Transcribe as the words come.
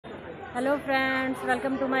Hello friends,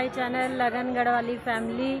 welcome to my channel लगनगढ़ वाली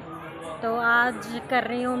family. तो आज कर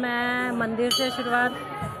रही हूँ मैं मंदिर से शुरुआत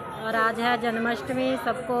और आज है जन्माष्टमी।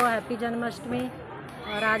 सबको हैप्पी जन्माष्टमी।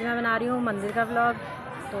 और आज मैं बना रही हूँ मंदिर का व्लॉग,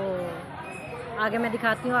 तो आगे मैं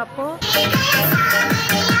दिखाती हूँ आपको।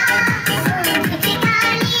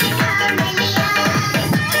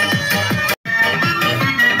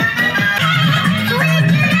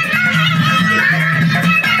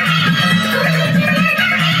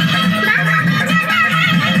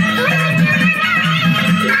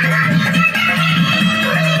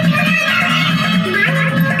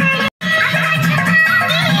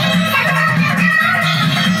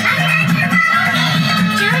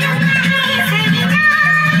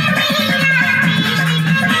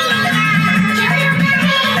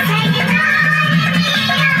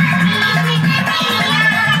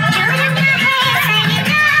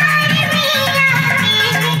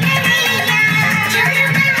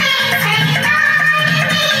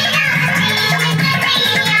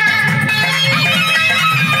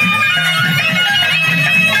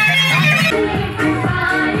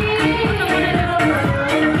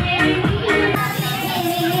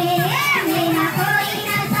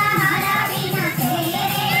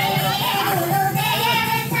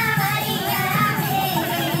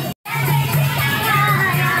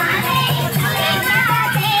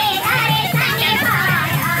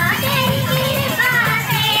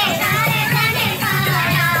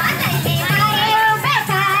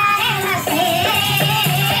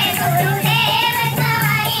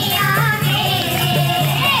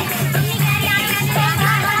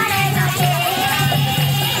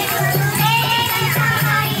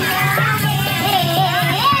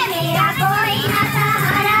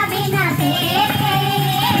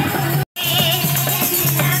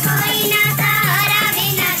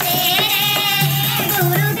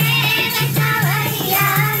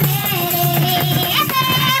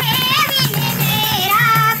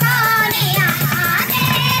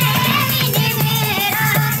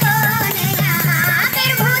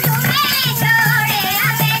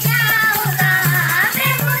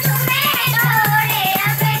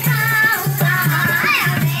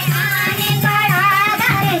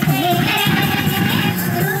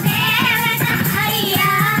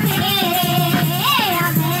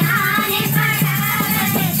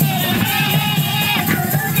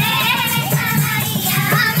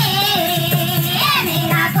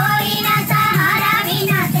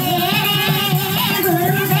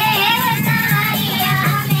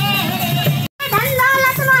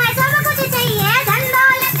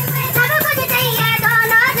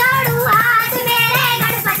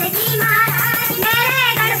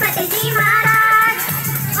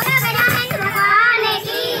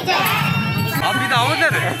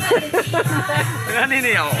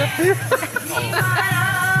 नहीं आओ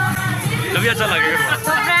तभी अच्छा लगेगा।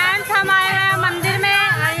 तो फ्रेंड्स, हम आए हैं मंदिर में।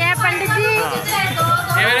 ये है पंडित जी,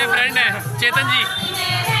 ये मेरे फ्रेंड है चेतन जी,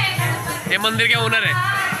 ये मंदिर के ओनर है।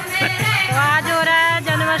 तो आज हो रहा है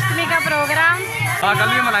जन्माष्टमी का प्रोग्राम। हाँ, कल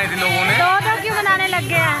भी मनाई थी लोगों ने। दो क्यों मनाने लग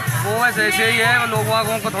गए हैं? वो वैसे ऐसे ही है,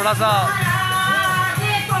 लोगों को थोड़ा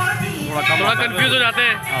कंफ्यूज हो जाते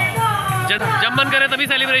हैं। जब मन करे तभी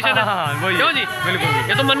सेलिब्रेशन है। क्यों जी? बिल्कुल,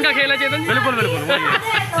 ये तो मन का खेल है चेतन। बिल्कुल बिल्कुल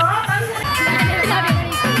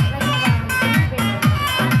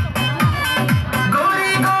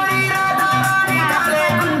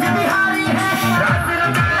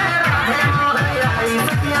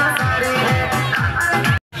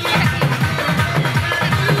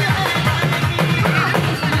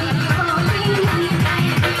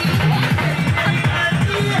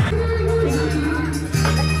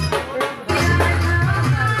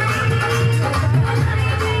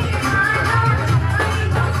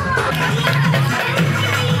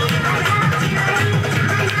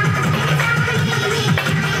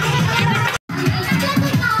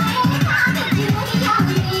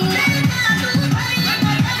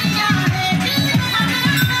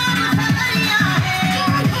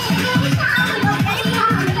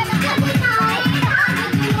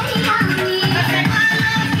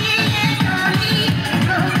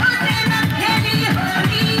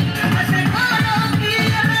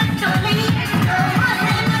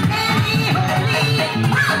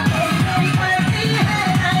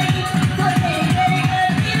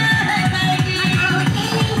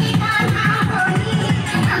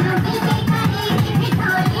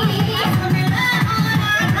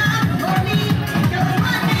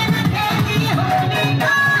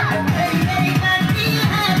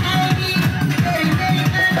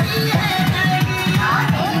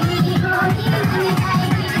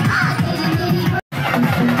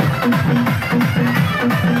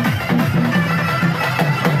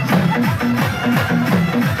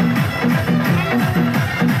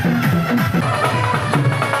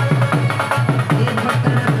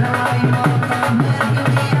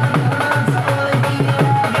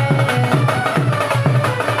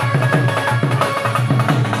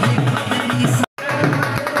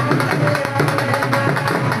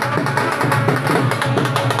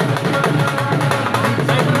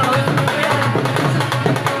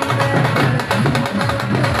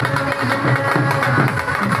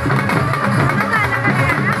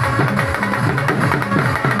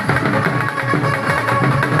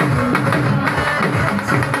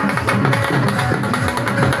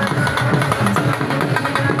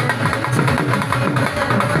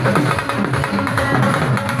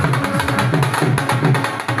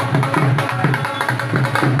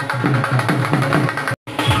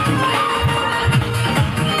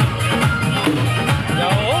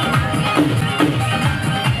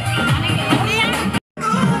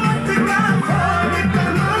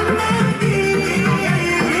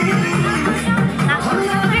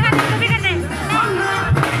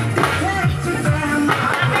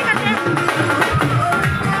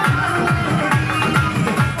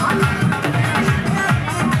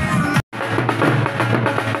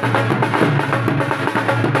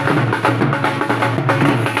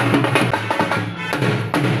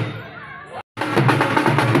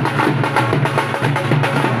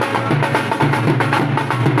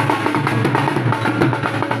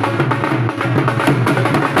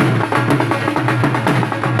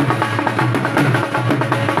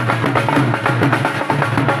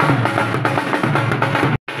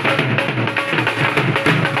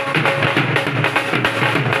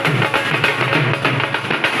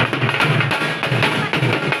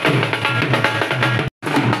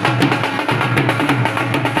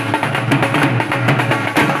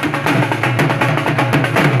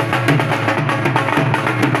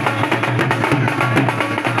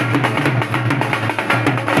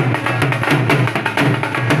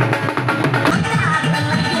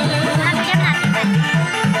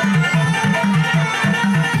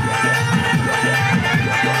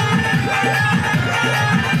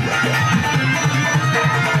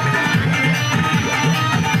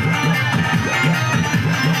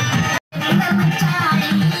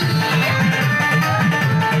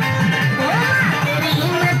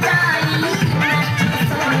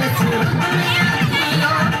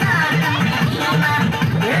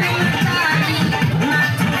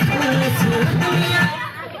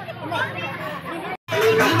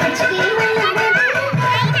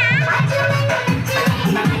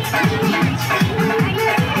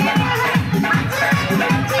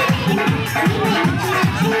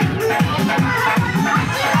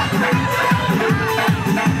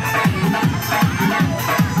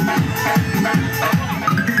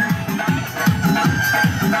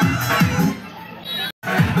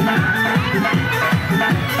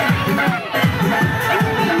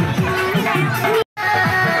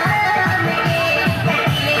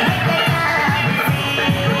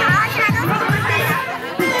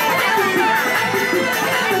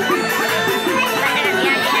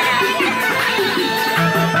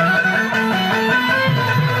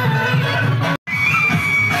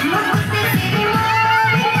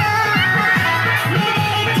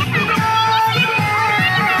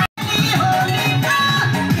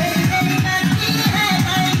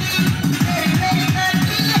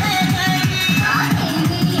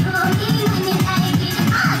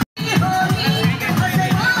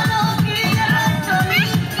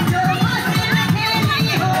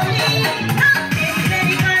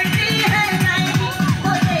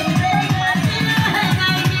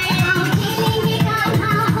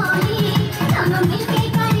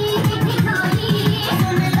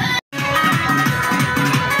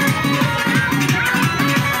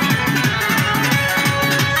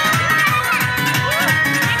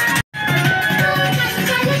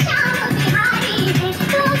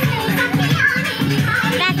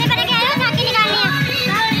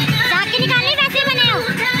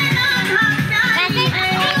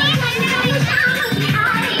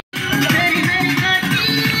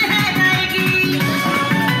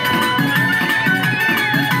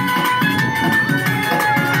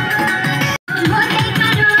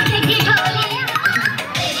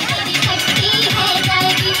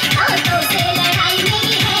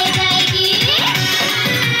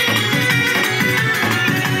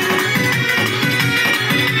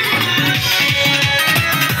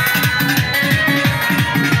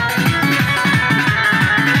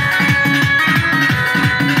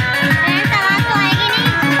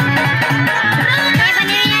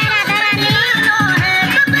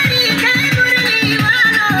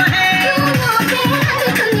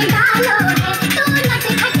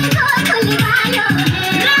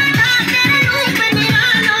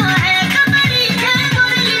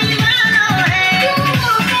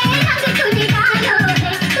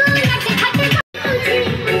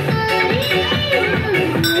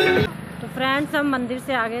हम मंदिर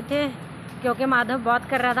से आ गए थे क्योंकि माधव बहुत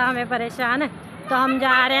कर रहा था हमें परेशान, तो हम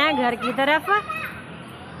जा रहे हैं घर की तरफ।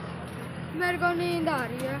 मेरे को नींद आ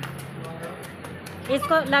रही है।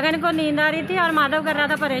 इसको लगन को नींद आ रही थी और माधव कर रहा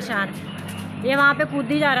था परेशान। ये वहाँ पे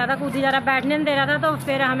कूदी जा रहा था, बैठने नहीं दे रहा था, तो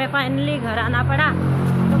फिर हमें फाइनली घर आना पड़ा।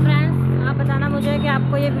 तो फ्रेंड्स आप बताना मुझे कि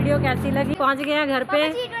आपको ये वीडियो कैसी लगी। पहुँच गए हैं घर पे,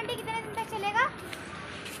 कितने दिन तक चलेगा?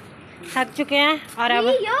 थक चुके हैं और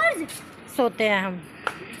अब सोते हैं हम।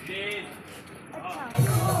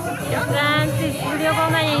 फ्रेंड्स इस वीडियो को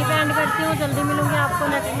मैं यहीं पे एंड करती हूँ। जल्दी मिलूंगी आपको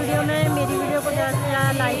नेक्स्ट वीडियो में। मेरी वीडियो को ज़्यादा से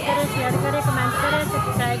ज़्यादा लाइक करें, शेयर करें, कमेंट करें,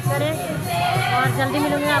 सब्सक्राइब करें और जल्दी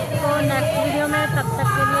मिलूंगी आपको नेक्स्ट वीडियो में। तब तक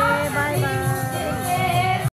के लिए